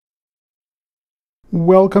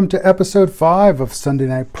Welcome to episode 5 of Sunday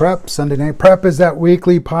Night Prep. Sunday Night Prep is that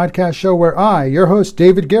weekly podcast show where I, your host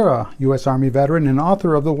David Guerra, U.S. Army veteran and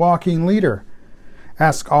author of The Walking Leader,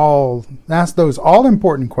 ask those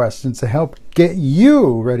all-important questions to help get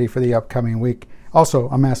you ready for the upcoming week. Also,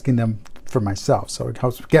 I'm asking them for myself, so it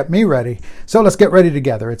helps get me ready. So let's get ready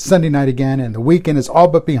together. It's Sunday night again, and the weekend is all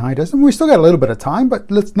but behind us, and we still got a little bit of time, but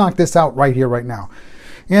let's knock this out right here, right now.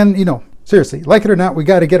 And, seriously, like it or not, we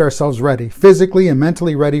got to get ourselves ready, physically and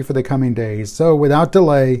mentally ready for the coming days. So without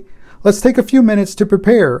delay, let's take a few minutes to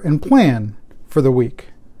prepare and plan for the week.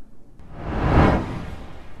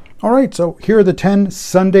 All right, so here are the 10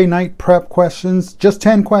 Sunday night prep questions. Just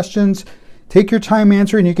 10 questions. Take your time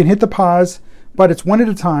answering. You can hit the pause, but it's one at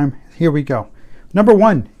a time. Here we go. Number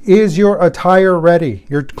 1, is your attire ready?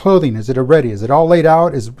 Your clothing, is it ready? Is it all laid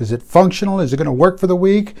out? Is it functional? Is it going to work for the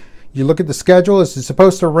week? You look at the schedule. Is it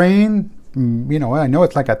supposed to rain? I know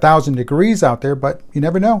it's like 1,000 degrees out there, but you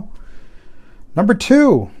never know. Number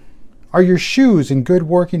 2, are your shoes in good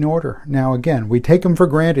working order? Now, again, we take them for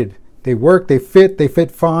granted. They work, they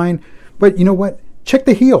fit fine. But you know what? Check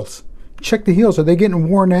the heels. Check the heels. Are they getting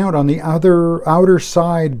worn out on the outer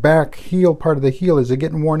side, back heel part of the heel? Is it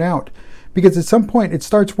getting worn out? Because at some point, it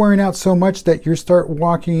starts wearing out so much that you start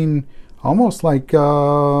walking almost like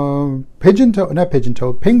penguin,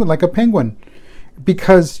 like a penguin.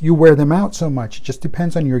 Because you wear them out so much. It just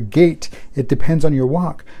depends on your gait. It depends on your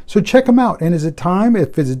walk. So check them out. And is it time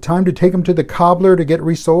to take them to the cobbler to get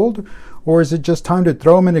resoled? Or is it just time to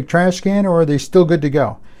throw them in a trash can? Or are they still good to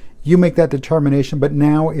go? You make that determination. But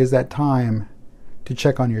now is that time to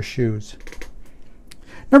check on your shoes.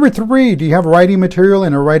 Number 3, do you have writing material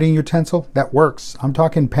and a writing utensil? That works. I'm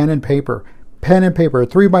talking pen and paper. Pen and paper. A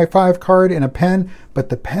 3x5 card and a pen. But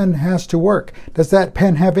the pen has to work. Does that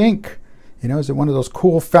pen have ink? Is it one of those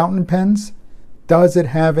cool fountain pens? Does it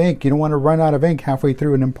have ink? You don't want to run out of ink halfway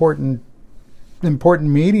through an important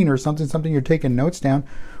meeting or something you're taking notes down.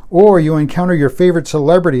 Or you encounter your favorite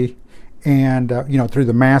celebrity and, through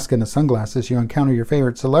the mask and the sunglasses, you encounter your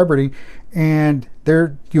favorite celebrity and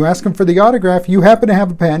you ask them for the autograph. You happen to have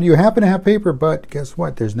a pen, you happen to have paper, but guess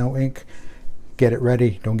what? There's no ink. Get it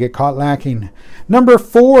ready. Don't get caught lacking. Number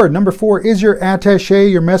 4 is your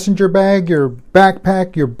attaché, your messenger bag, your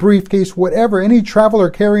backpack, your briefcase, whatever, any travel or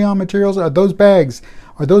carry-on materials. Are those bags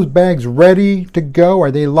ready to go? Are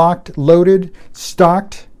they locked, loaded,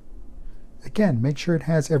 stocked? Again, make sure it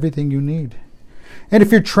has everything you need. And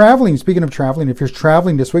if you're traveling, speaking of traveling, if you're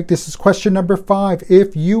traveling this week, this is question number 5.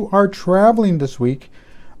 If you are traveling this week,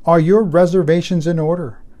 are your reservations in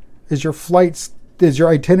order? Is your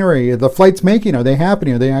itinerary, the flights making, are they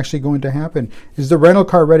happening? Are they actually going to happen? Is the rental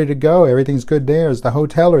car ready to go? Everything's good there. Is the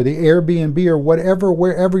hotel or the Airbnb or whatever,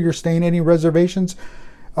 wherever you're staying, any reservations,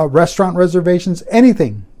 restaurant reservations,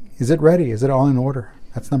 anything? Is it ready? Is it all in order?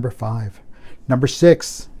 That's number 5. Number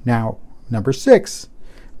 6,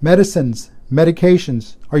 medicines,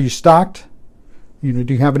 medications. Are you stocked? Do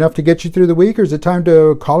you have enough to get you through the week, or is it time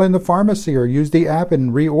to call in the pharmacy or use the app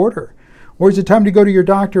and reorder? Or is it time to go to your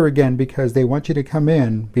doctor again because they want you to come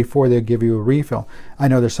in before they give you a refill? I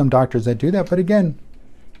know there's some doctors that do that, but again,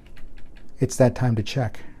 it's that time to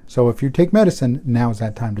check. So if you take medicine, now's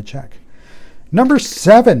that time to check. Number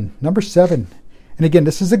 7. And again,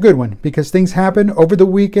 this is a good one because things happen over the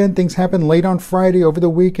weekend. Things happen late on Friday over the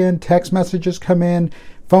weekend. Text messages come in,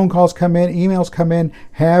 phone calls come in, emails come in.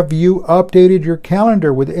 Have you updated your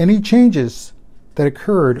calendar with any changes that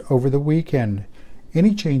occurred over the weekend?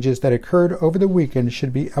 Any changes that occurred over the weekend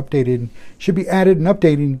should be added and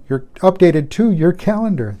updated to your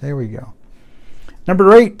calendar. There we go.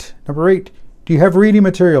 Number 8. Do you have reading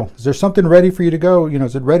material? Is there something ready for you to go?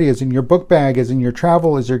 Is it ready? Is in your book bag? Is in your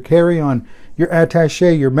travel? Is your carry-on? Your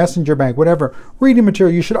attaché? Your messenger bag? Whatever. Reading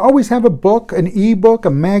material. You should always have a book, an e-book, a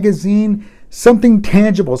magazine, something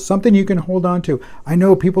tangible, something you can hold on to. I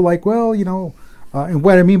know people like, and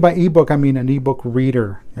what I mean by ebook, I mean an ebook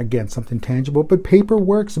reader. Again, something tangible, but paper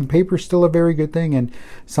works, and paper's still a very good thing. And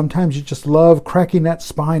sometimes you just love cracking that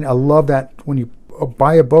spine. I love that when you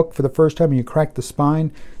buy a book for the first time and you crack the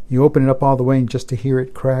spine, you open it up all the way, and just to hear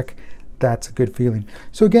it crack, that's a good feeling.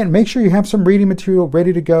 So again, make sure you have some reading material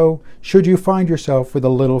ready to go should you find yourself with a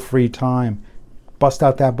little free time. Bust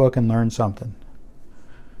out that book and learn something.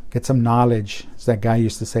 Get some knowledge. As that guy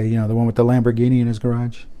used to say, the one with the Lamborghini in his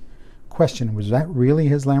garage. Question, was that really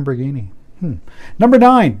his Lamborghini? Number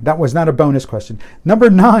 9, that was not a bonus question. Number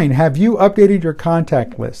 9, have you updated your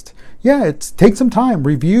contact list? Yeah, take some time.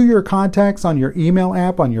 Review your contacts on your email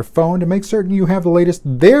app, on your phone, to make certain you have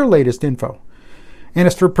their latest info. And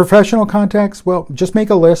as for professional contacts, well, just make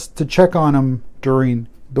a list to check on them during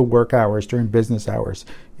the work hours, during business hours.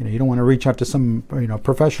 You don't want to reach out to some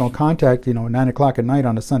professional contact 9 o'clock at night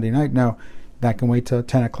on a Sunday night. No, that can wait till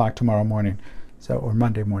 10 o'clock tomorrow morning, or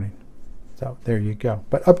Monday morning. So there you go.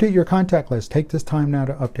 But update your contact list. Take this time now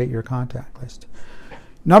to update your contact list.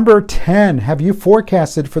 Number 10, have you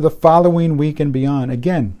forecasted for the following week and beyond?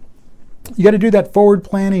 Again, you got to do that forward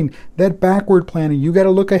planning, that backward planning. You got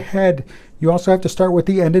to look ahead. You also have to start with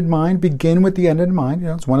the end in mind, begin with the end in mind.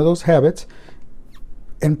 It's one of those habits,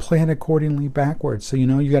 and plan accordingly backwards. So,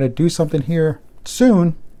 you got to do something here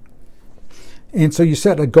soon. And so you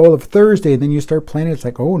set a goal of Thursday, and then you start planning. It's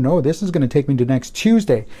like, oh no, this is going to take me to next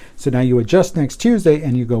Tuesday. So now you adjust next Tuesday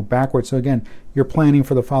and you go backwards. So again, you're planning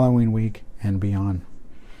for the following week and beyond.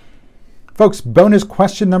 Folks, bonus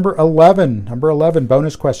question number 11. Number 11,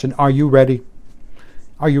 bonus question. Are you ready?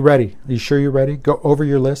 Are you ready? Are you sure you're ready? Go over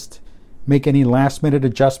your list. Make any last minute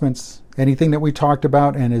adjustments. Anything that we talked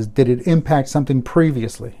about, and did it impact something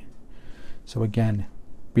previously? So again,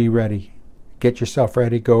 be ready. Get yourself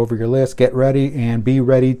ready. Go over your list. Get ready and be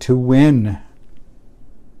ready to win.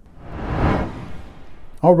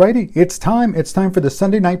 Alrighty, it's time. It's time for the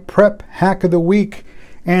Sunday Night Prep Hack of the Week.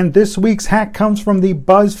 And this week's hack comes from the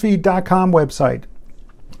BuzzFeed.com website.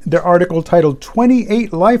 Their article titled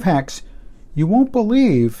 28 Life Hacks You Won't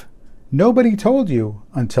Believe Nobody Told You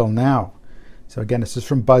Until Now. So again, this is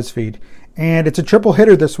from BuzzFeed. And it's a triple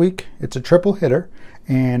hitter this week. It's a triple hitter.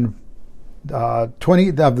 And 20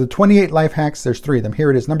 of the 28 life hacks, there's 3 of them.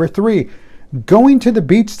 Here it is. Number 3, going to the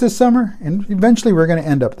beach this summer. And eventually we're going to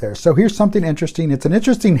end up there. So here's something interesting. It's an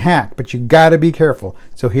interesting hack, but you got to be careful.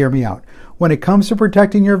 So hear me out. When it comes to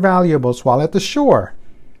protecting your valuables while at the shore,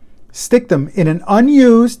 stick them in an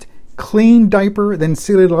unused, clean diaper, then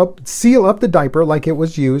seal up the diaper like it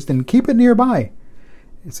was used, and keep it nearby.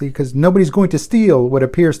 You see, because nobody's going to steal what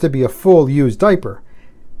appears to be a full used diaper.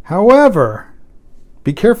 However,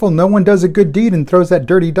 be careful no one does a good deed and throws that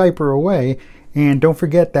dirty diaper away. And don't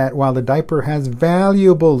forget that while the diaper has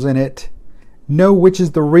valuables in it, know which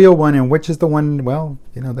is the real one and which is the one,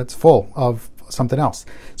 that's full of something else.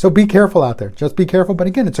 So be careful out there. Just be careful. But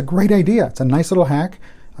again, it's a great idea. It's a nice little hack.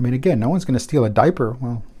 I mean, again, no one's going to steal a diaper.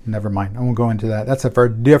 Well, never mind. I won't go into that. That's for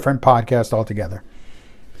a different podcast altogether.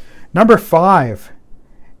 Number 5.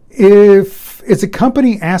 If it's a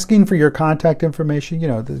company asking for your contact information,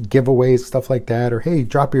 the giveaways, stuff like that, or hey,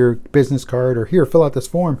 drop your business card, or here, fill out this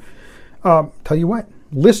form. Tell you what,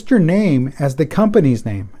 list your name as the company's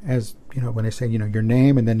name. As when they say, your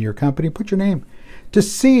name and then your company, put your name to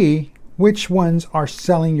see which ones are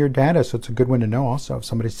selling your data. So it's a good one to know also if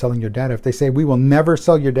somebody's selling your data. If they say, we will never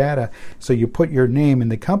sell your data, so you put your name in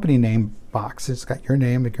the company name box. It's got your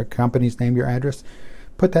name, your company's name, your address.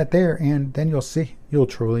 Put that there, and then you'll see. You'll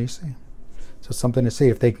truly see. So something to see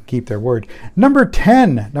if they can keep their word. Number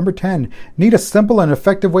 10. Need a simple and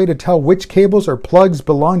effective way to tell which cables or plugs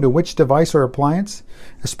belong to which device or appliance.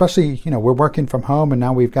 Especially, we're working from home, and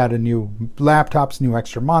now we've got a new laptops, new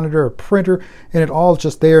extra monitor, a printer, and it all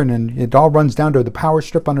just there, and then it all runs down to the power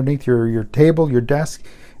strip underneath your table, your desk.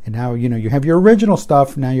 And now, you have your original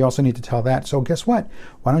stuff. Now you also need to tell that. So guess what?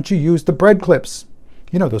 Why don't you use the bread clips?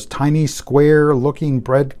 Those tiny square looking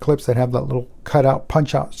bread clips that have that little cutout,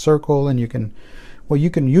 punch out circle, and you can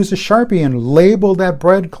use a Sharpie and label that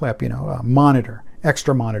bread clip, monitor,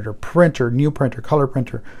 extra monitor, printer, new printer, color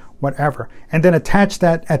printer, whatever. And then attach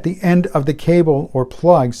that at the end of the cable or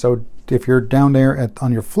plug. So if you're down there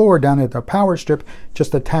on your floor, down at the power strip,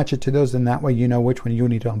 just attach it to those, and that way you know which one you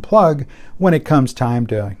need to unplug when it comes time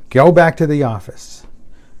to go back to the office.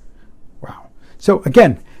 Wow. So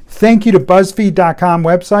again, thank you to BuzzFeed.com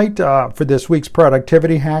website for this week's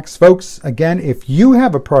productivity hacks. Folks, again, if you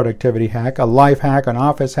have a productivity hack, a life hack, an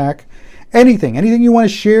office hack, anything you want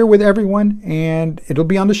to share with everyone, and it'll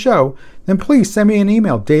be on the show, then please send me an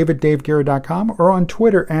email, dave@daveguerra.com, or on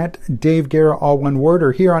Twitter @DaveGuerra, all one word,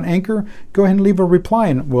 or here on Anchor. Go ahead and leave a reply,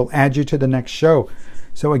 and we'll add you to the next show.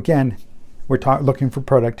 So again, we're looking for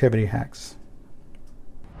productivity hacks.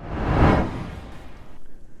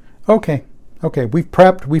 Okay, we've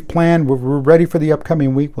prepped, we've planned, we're ready for the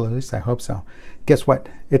upcoming week. Well, at least I hope so. Guess what?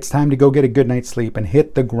 It's time to go get a good night's sleep and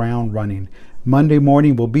hit the ground running. Monday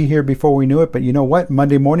morning will be here before we knew it, but you know what?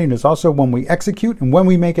 Monday morning is also when we execute and when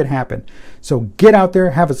we make it happen. So get out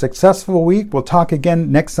there, have a successful week. We'll talk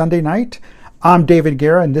again next Sunday night. I'm David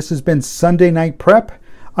Guerra, and this has been Sunday Night Prep.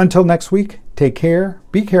 Until next week, take care,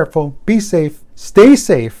 be careful, be safe, stay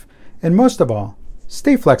safe, and most of all,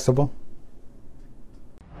 stay flexible.